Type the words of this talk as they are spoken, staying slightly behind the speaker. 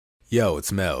Yo,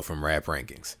 it's Mel from Rap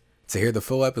Rankings. To hear the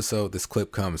full episode this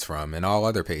clip comes from and all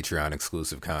other Patreon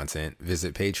exclusive content,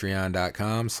 visit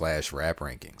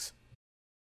patreon.com/raprankings.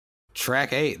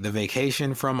 Track 8, The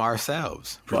Vacation from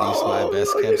Ourselves, produced by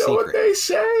Best Kept You know Secret. what they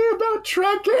say about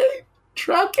track 8?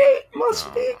 Track 8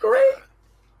 must be great.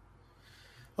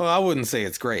 Well, I wouldn't say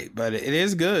it's great, but it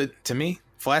is good to me.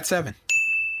 Flat 7.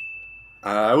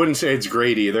 I wouldn't say it's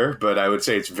great either, but I would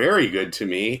say it's very good to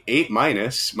me. 8-, my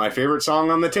favorite song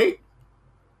on the tape.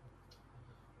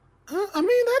 I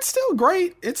mean, that's still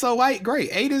great. It's a light great.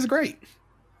 8 is great.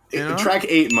 You know? Track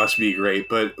 8 must be great,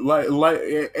 but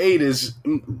 8 is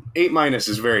 8-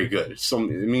 is very good. So it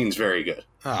means very good.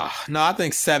 No, I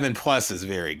think 7+ is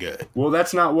very good. Well,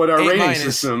 that's not what our 8- rating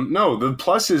system. No, the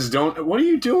pluses don't. What are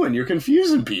you doing? You're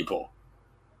confusing people.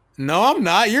 No, I'm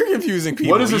not. You're confusing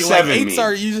people. What does a 7 mean?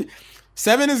 Are usually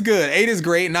 7 is good. 8 is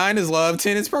great. 9 is love.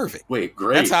 10 is perfect. Wait,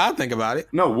 great. That's how I think about it.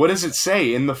 No, what does it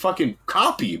say in the fucking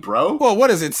copy, bro? Well, what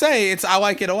does it say? It's I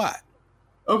like it a lot.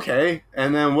 Okay,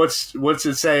 and then what's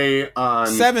it say on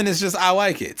 7 is just I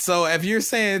like it. So if you're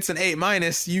saying it's an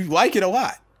 8-, you like it a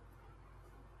lot.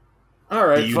 All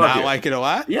right, Do you fuck not it. like it a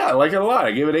lot? Yeah, I like it a lot.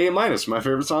 I give it 8-. My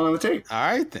favorite song on the tape. All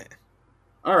right then.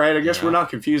 All right, I guess Yeah. we're not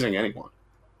confusing anyone.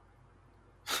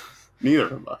 Neither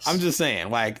of us. I'm just saying,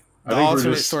 like, I the think we're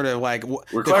ultimate just- sort of like we're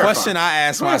the clarifying. question I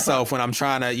ask myself when I'm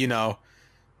trying to,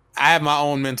 I have my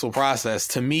own mental process.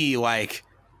 To me, like,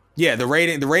 yeah, the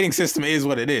rating system is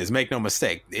what it is. Make no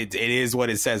mistake. It is what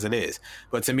it says it is.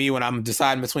 But to me, when I'm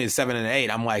deciding between a 7 and an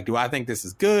 8, I'm like, do I think this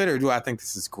is good or do I think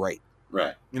this is great?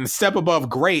 Right. And the step above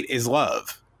great is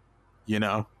love,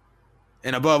 and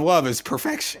above love is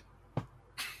perfection.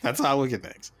 That's how I look at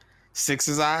things. 6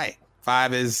 is all right.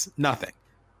 5 is nothing.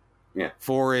 Yeah.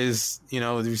 4 is,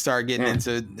 you start getting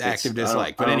into active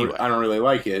dislike. But anyway. I don't really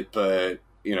like it, but,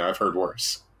 I've heard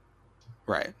worse.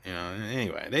 Right.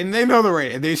 Anyway, they know the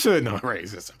rating. They should know the rating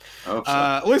system. I hope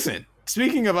so. Listen,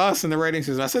 speaking of us and the rating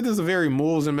system, I said this is a very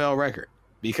Mools and Mel record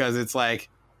because it's like,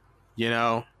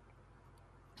 kind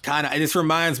of, it just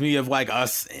reminds me of like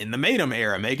us in the Matum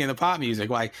era making the pop music.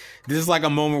 Like, this is like a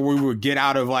moment where we would get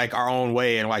out of like our own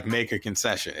way and like make a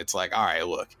concession. It's like, all right,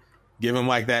 look, give him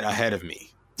like that ahead of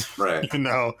me, Right.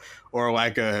 or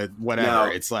like a whatever. Now,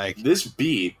 it's like this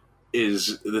beat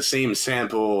is the same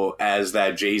sample as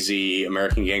that Jay-Z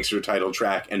American Gangster title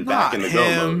track and Back in the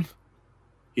Go mode.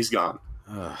 He's gone.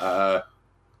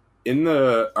 In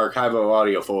the Archival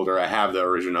audio folder, I have the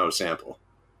original sample.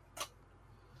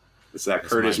 It's that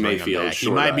Curtis Mayfield. He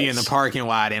might be in the parking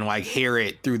lot and like hear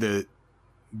it through the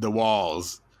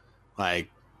walls,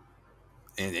 like,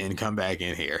 and come back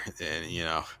in here, and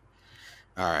All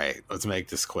right, let's make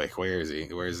this quick. Where is he?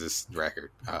 Where's this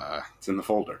record? It's in the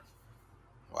folder.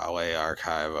 Wale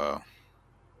Archivo.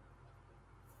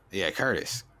 Yeah,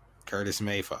 Curtis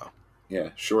Mayfo.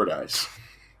 Yeah, Short Eyes.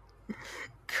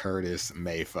 Curtis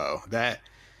Mayfo. That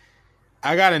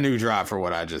I got a new drop for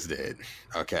what I just did.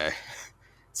 Okay.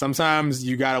 Sometimes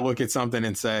you got to look at something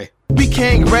and say, we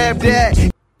can't grab that.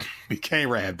 We can't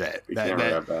grab that. We can't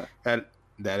grab that. That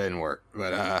didn't work.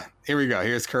 But here we go.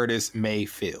 Here's Curtis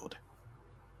Mayfield.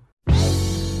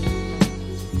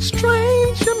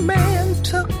 Stranger man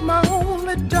took my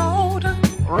only daughter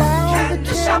round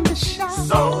the candy shop.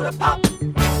 Soda pop.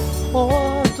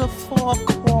 Quarter for a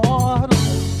quarter.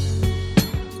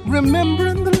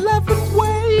 Remembering the loving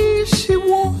way she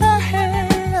wore her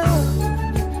hair.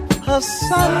 Her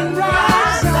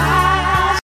sunrise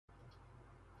eyes.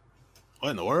 What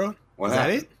in the world? What Is that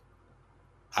happened? it?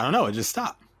 I don't know. It just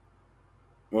stopped.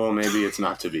 Well, maybe it's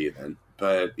not to be then.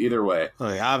 But either way.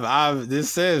 Look, I've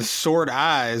this says short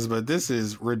eyes, but this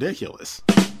is ridiculous.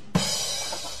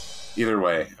 Either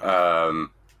way,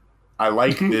 I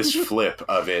like this flip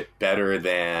of it better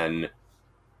than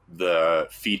the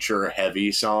feature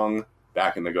heavy song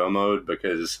Back in the Go mode,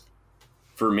 because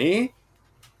for me,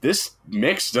 this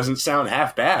mix doesn't sound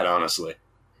half bad, honestly.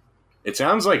 It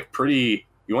sounds like pretty.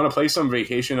 You want to play some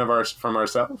Vacation from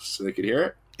Ourselves so they could hear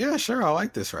it? Yeah, sure. I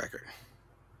like this record.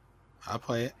 I'll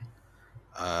play it.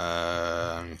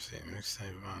 Let me see.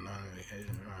 Mixtape on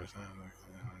Vacation.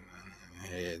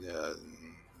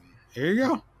 Here you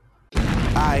go.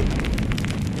 Alright.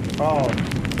 Oh.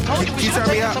 Can you turn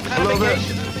me up a little bit?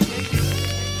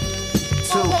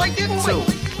 Well, why didn't we?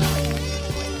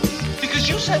 Because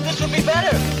you said this would be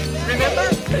better. Remember?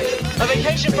 A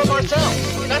vacation from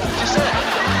ourselves. That's what you said.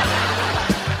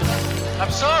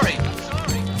 I'm sorry.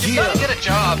 You gotta get a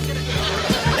job.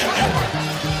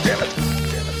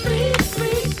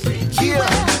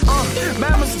 Yeah,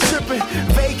 mama's tripping,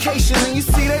 vacation, and you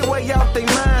see they way out they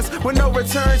minds. with no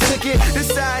return ticket. This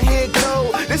side here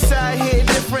cold, this side here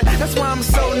different. That's why I'm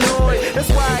so annoyed. That's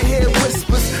why I hear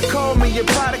whispers. Call me a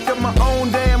product of my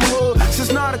own damn hood.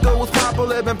 Since Nautical was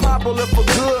popular, been popular for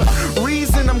good.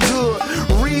 Reason I'm good.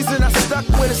 Reason I stuck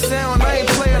with a sound. I ain't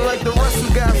playing like the rest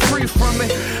who got free from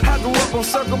it. I grew up on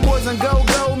Circle Boys and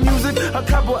Go-Go music. A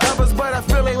couple others, but I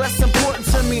feel they less important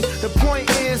to me. The point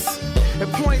is,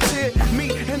 it pointed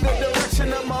me in the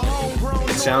direction of my homegrown.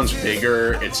 It sounds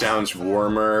bigger. It sounds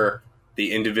warmer.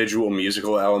 The individual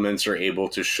musical elements are able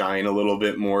to shine a little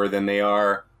bit more than they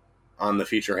are on the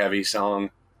feature heavy song.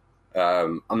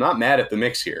 I'm not mad at the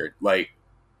mix here. Like,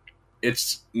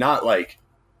 it's not like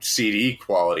CD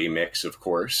quality mix, of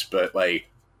course, but like,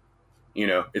 you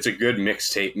know, it's a good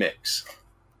mixtape mix.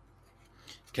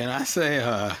 Can I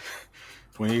say,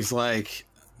 when he's like,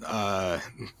 what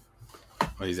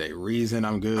do you say? Reason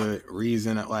I'm good.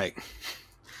 Reason like,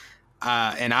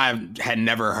 and I had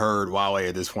never heard Wale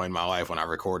at this point in my life when I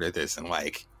recorded this and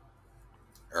like,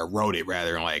 or wrote it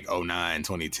rather in like 2009,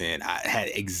 2010. I had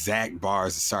exact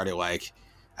bars that started like,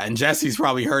 and Jesse's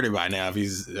probably heard it by now if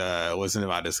he's listening to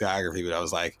my discography, but I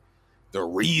was like, the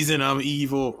reason I'm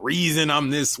evil, reason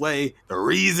I'm this way, the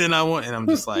reason I want, and I'm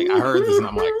just like, I heard this and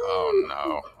I'm like, oh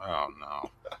no.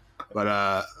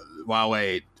 But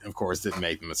Wale, of course, didn't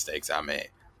make the mistakes I made.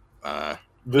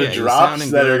 The drops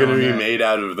that are going to be made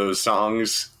out of those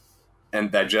songs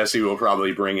and that Jesse will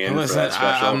probably bring in for that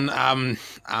special.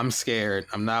 I'm scared.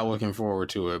 I'm not looking forward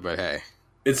to it, but hey.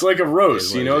 It's like a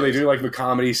roast, you know? They do like the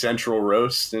Comedy Central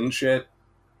roast and shit.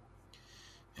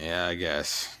 Yeah, I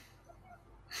guess.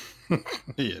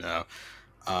 You know.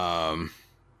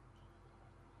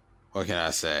 What can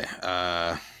I say?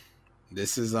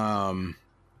 This is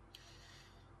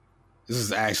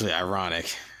actually ironic.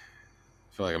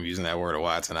 I feel like I'm using that word a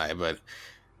lot tonight, but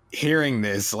hearing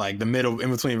this, like the middle in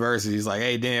between verses, he's like,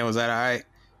 "Hey Dan, was that all right?"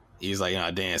 He's like,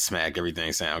 Dan smacked,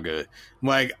 everything sound good. I'm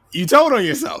like, you told on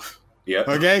yourself. Yeah.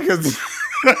 Okay, because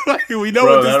we know.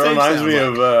 Bro, what this that reminds me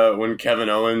like. of when Kevin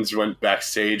Owens went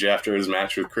backstage after his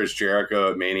match with Chris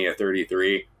Jericho at Mania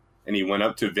 33, and he went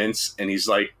up to Vince and he's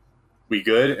like, "We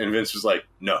good?" And Vince was like,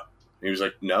 "No." And he was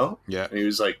like, "No." Yeah. And he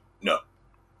was like, "No."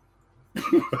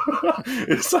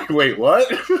 It's like, wait, what?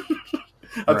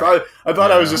 I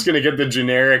thought I was just gonna get the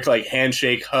generic like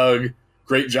handshake, hug,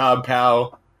 great job,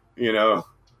 pal, you know.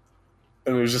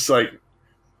 And it was just like,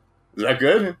 "Is that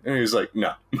good?" And he was like,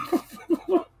 "No."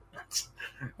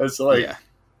 That's like,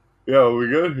 yo, we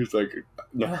good? He's like,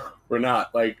 "No, we're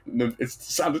not." Like, it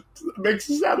makes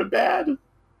it sound bad.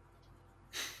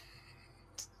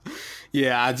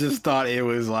 Yeah, I just thought it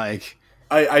was like.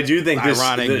 I do think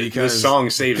ironic this song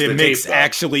saves the tape. The mix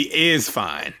actually is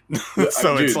fine.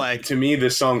 So dude, it's like, to me,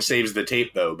 this song saves the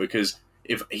tape though, because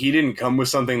if he didn't come with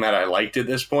something that I liked at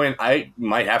this point, I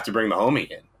might have to bring the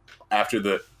homie in after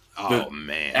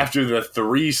after the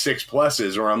 3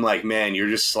 6+s where I'm like, man, you're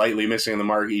just slightly missing the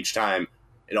mark each time.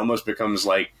 It almost becomes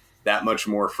like that much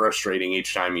more frustrating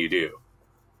each time you do.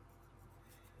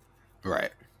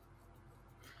 Right.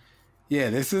 Yeah,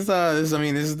 this is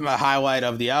my highlight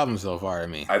of the album so far to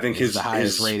me. I think the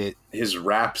highest rated. His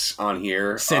raps on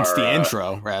here since the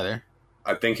intro, rather.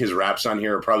 I think his raps on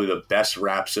here are probably the best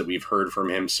raps that we've heard from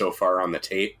him so far on the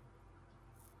tape.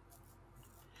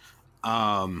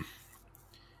 I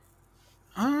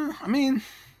mean,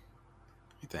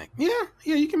 you think? Yeah,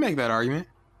 you can make that argument.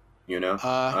 You know,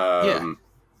 yeah.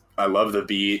 I love the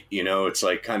beat. You know, it's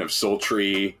like kind of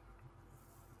sultry.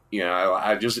 You know,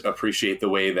 I just appreciate the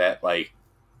way that like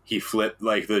he flipped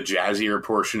like the jazzier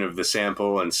portion of the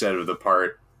sample instead of the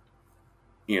part,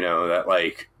 you know, that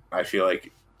like I feel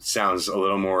like sounds a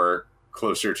little more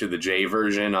closer to the J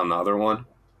version on the other one.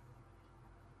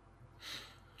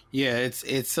 Yeah, it's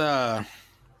it's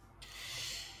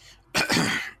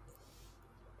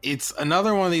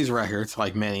another one of these records,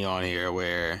 like many on here,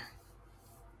 where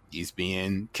he's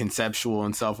being conceptual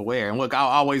and self-aware. And look, I'll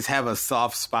always have a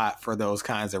soft spot for those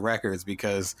kinds of records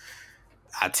because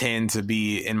I tend to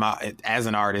be as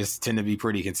an artist, tend to be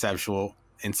pretty conceptual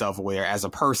and self-aware, as a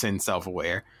person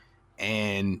self-aware.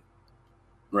 And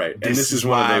right. And this is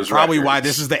one of those probably records. why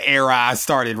this is the era I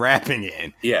started rapping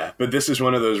in. Yeah, but this is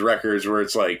one of those records where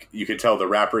it's like you could tell the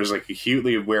rapper is like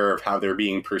acutely aware of how they're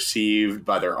being perceived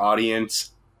by their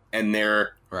audience, and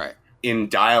they're right in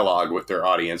dialogue with their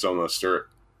audience almost, or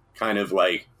kind of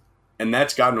like, and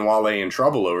that's gotten Wale in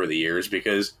trouble over the years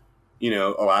because, you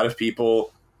know, a lot of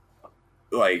people,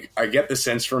 like, I get the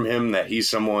sense from him that he's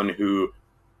someone who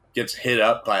gets hit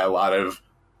up by a lot of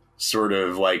sort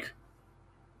of like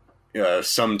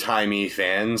sometimey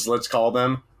fans, let's call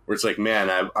them, where it's like,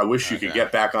 man, I wish you could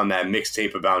get back on that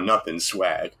mixtape about nothing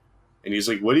swag. And he's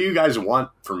like, what do you guys want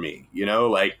from me? You know,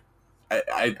 like,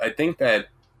 I think that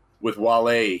with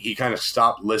Wale, he kind of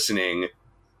stopped listening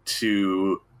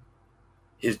to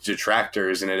his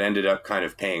detractors, and it ended up kind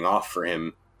of paying off for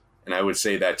him. And I would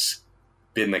say that's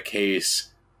been the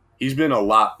case. He's been a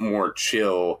lot more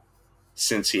chill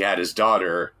since he had his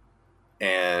daughter.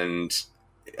 And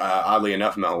oddly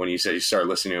enough, Mel, when you said you started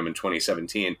listening to him in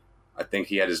 2017, I think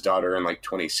he had his daughter in like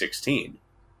 2016.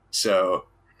 So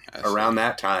around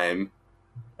that time,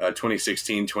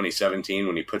 2016, 2017,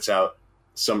 when he puts out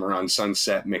Summer on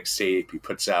Sunset mixtape, he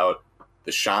puts out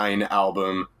the Shine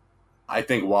album, I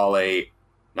think Wale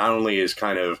not only is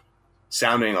kind of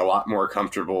sounding a lot more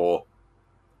comfortable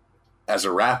as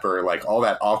a rapper, like all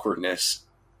that awkwardness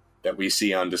that we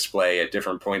see on display at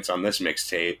different points on this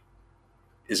mixtape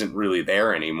isn't really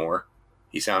there anymore.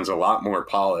 He sounds a lot more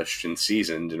polished and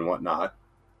seasoned and whatnot.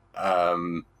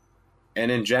 And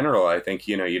in general, I think,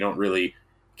 you know, you don't really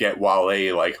get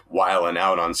Wale like wiling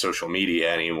out on social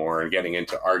media anymore and getting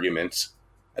into arguments.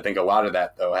 I think a lot of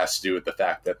that, though, has to do with the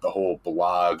fact that the whole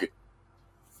blog,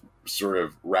 sort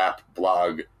of rap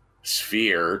blog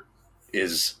sphere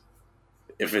is,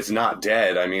 if it's not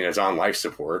dead, I mean, it's on life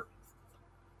support.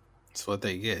 That's what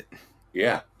they get.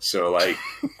 Yeah. So, like,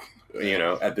 you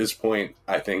know, at this point,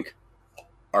 I think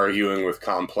arguing with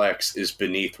Complex is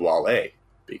beneath Wale,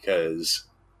 because,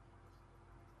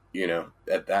 you know,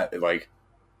 at that, like,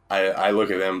 I look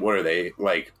at them, what are they,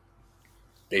 like,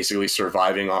 basically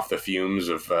surviving off the fumes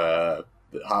of the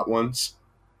Hot Ones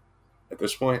at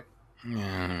this point?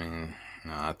 No,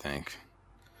 I think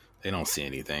they don't see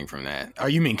anything from that. Oh,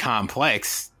 you mean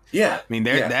Complex? Yeah. I mean,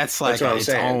 that's like what I'm its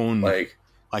saying. own,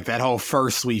 like that whole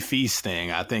First Sweet Feast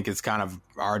thing. I think it's kind of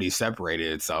already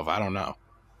separated itself. I don't know.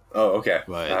 Oh, okay.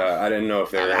 But I didn't know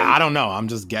if they're... I don't know. I'm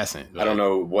just guessing. I don't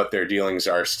know what their dealings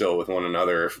are still with one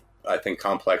another. I think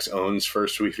Complex owns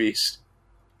First Sweet Feast.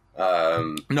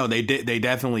 No, they did. They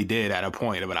definitely did at a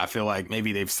point, but I feel like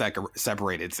maybe they've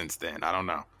separated since then. I don't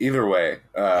know. Either way,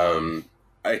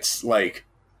 it's like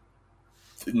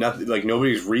nothing. Like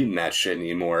nobody's reading that shit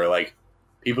anymore. Like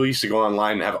people used to go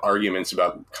online and have arguments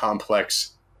about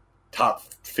Complex top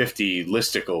 50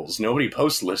 listicles. Nobody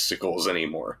posts listicles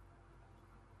anymore.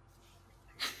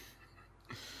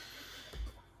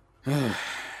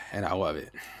 And I love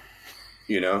it.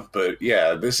 You know, but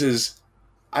yeah, this is,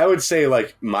 I would say,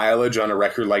 like, mileage on a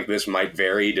record like this might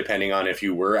vary depending on if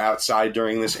you were outside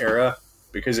during this era,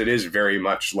 because it is very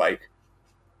much like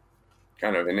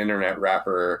kind of an internet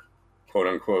rapper, quote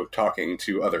unquote, talking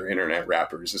to other internet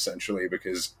rappers, essentially,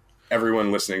 because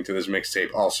everyone listening to this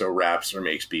mixtape also raps or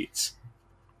makes beats.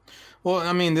 Well,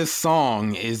 I mean, this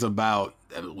song is about,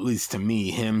 at least to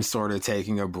me, him sort of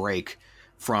taking a break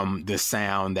from the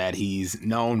sound that he's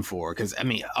known for. Because, I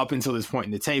mean, up until this point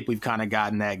in the tape, we've kind of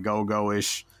gotten that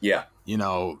go-go-ish, yeah, you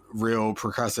know, real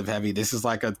percussive heavy. This is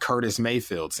like a Curtis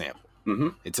Mayfield sample. Mm-hmm.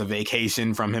 It's a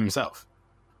vacation from himself,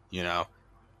 you know,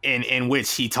 in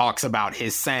which he talks about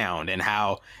his sound and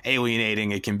how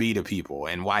alienating it can be to people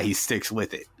and why he sticks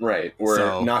with it. Right.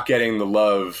 Or not getting the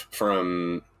love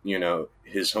from, you know,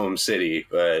 his home city,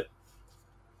 but,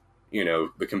 you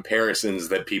know, the comparisons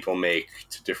that people make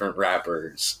to different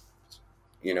rappers,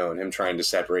 you know, and him trying to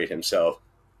separate himself,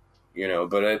 you know,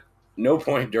 but at no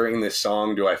point during this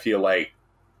song do I feel like,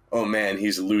 oh man,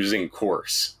 he's losing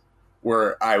course,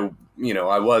 where I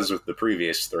was with the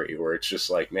previous three, where it's just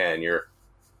like, man, you're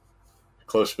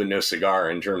close but no cigar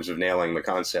in terms of nailing the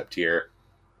concept here.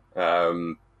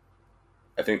 I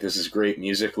think this is great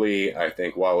musically. I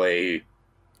think Wale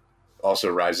also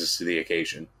rises to the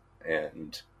occasion,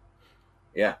 and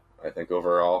yeah, I think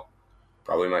overall,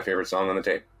 probably my favorite song on the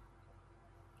tape.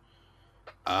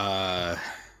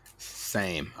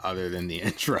 Same, other than the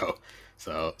intro.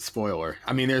 So, spoiler.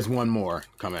 I mean, there's one more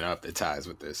coming up that ties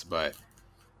with this, but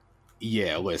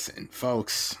yeah, listen,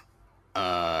 folks.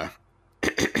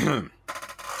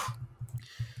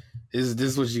 This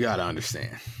is what you gotta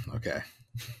understand, okay?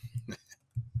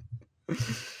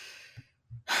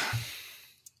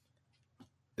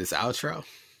 This outro,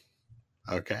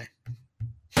 okay?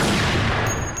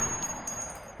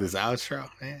 This outro,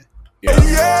 man.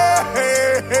 Yeah.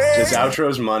 This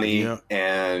outro's money, yeah.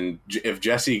 And if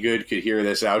Jesse Good could hear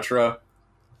this outro,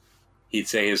 he'd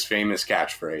say his famous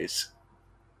catchphrase.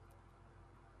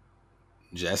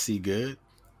 Jesse Good?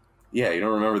 Yeah, you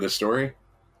don't remember the story?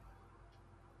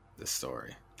 The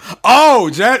story.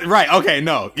 Oh, right. Okay,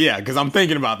 no. Yeah, because I'm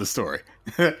thinking about the story.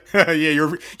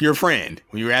 Yeah, your friend.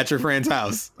 When you were at your friend's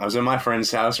house. I was at my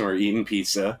friend's house and we were eating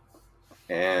pizza.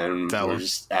 And we're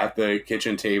just at the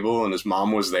kitchen table, and his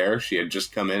mom was there. She had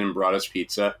just come in and brought us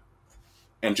pizza.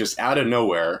 and just out of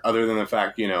nowhere, other than the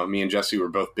fact, me and Jesse were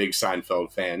both big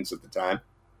Seinfeld fans at the time,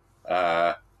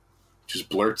 just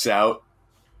blurts out,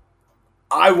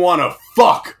 "I want to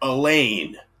fuck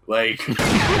Elaine." Like, in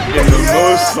the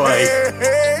most, like,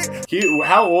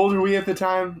 how old were we at the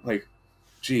time? Like,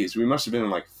 geez, we must have been in,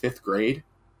 like, 5th grade.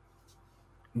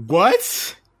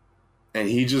 What? And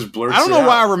he just blurts it out. I don't know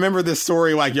why I remember this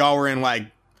story like y'all were in, like,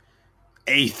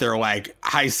 8th or, like,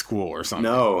 high school or something.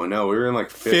 No, we were in, like,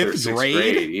 5th or 6th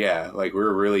grade. Yeah, like, we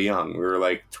were really young. We were,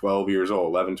 like, 12 years old,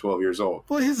 11, 12 years old.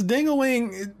 Well, his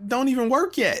ding-a-ling don't even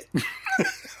work yet.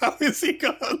 How is he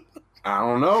going? I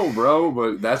don't know, bro,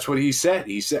 but that's what he said.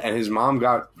 And his mom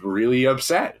got really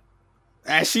upset.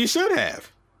 As she should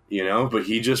have. But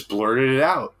he just blurted it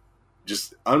out.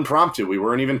 Just unprompted. We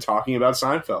weren't even talking about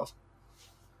Seinfeld.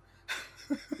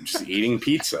 Just eating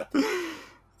pizza.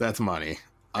 That's money.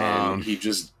 And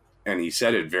he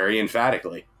said it very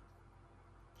emphatically.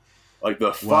 Like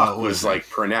the fuck was like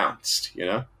pronounced,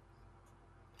 Well,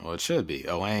 it should be.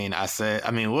 Elaine,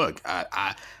 look,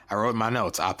 I wrote in my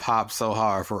notes, I popped so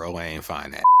hard for Elaine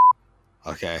find that.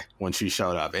 Okay, when she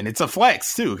showed up. And it's a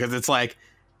flex, too, because it's like,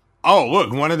 oh,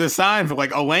 look, one of the signs,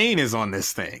 like, Elaine is on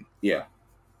this thing. Yeah.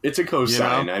 It's a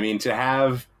cosign. I mean, to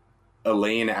have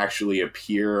Elaine actually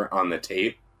appear on the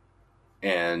tape,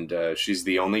 and she's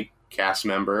the only cast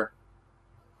member,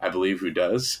 I believe, who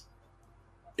does,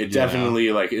 it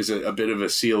definitely, like, is a bit of a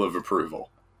seal of approval.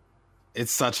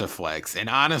 It's such a flex. And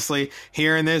honestly,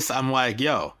 hearing this, I'm like,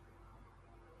 yo,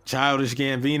 Childish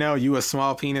Gambino, you a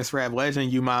small penis rap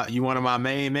legend, you one of my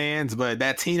main mans, but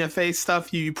that Tina Fey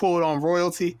stuff you pulled on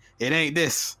royalty, it ain't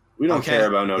this. We don't care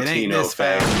about no Tina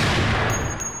Fey.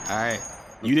 All right.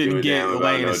 You didn't get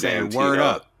Elaine to say word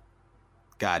up.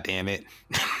 God damn it.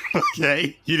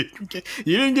 Okay? You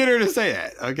didn't get her to say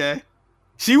that, okay?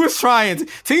 She was trying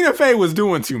Tina Fey was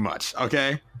doing too much,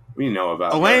 okay? We know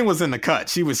about Elaine was in the cut.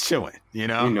 She was chilling, We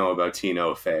know about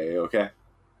Tina Fey, okay?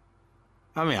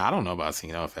 I mean, I don't know about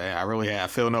Tina Fey. I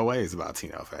feel no ways about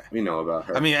Tina Fey. We know about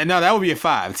her. I mean, no, that would be a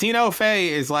 5. Tina Fey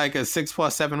is like a 6 +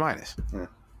 7 minus. Yeah.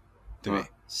 To me.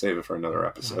 Save it for another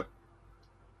episode.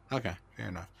 Okay, fair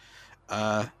enough.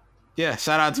 Yeah,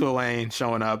 shout out to Elaine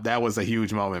showing up. That was a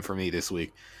huge moment for me this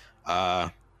week. Yeah,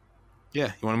 you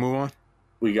want to move on?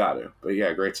 We got to. But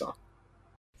yeah, great song.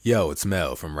 Yo, it's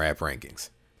Mel from Rap Rankings.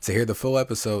 To hear the full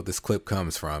episode this clip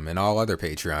comes from and all other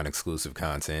Patreon exclusive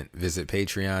content, visit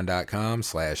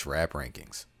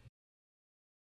patreon.com/raprankings.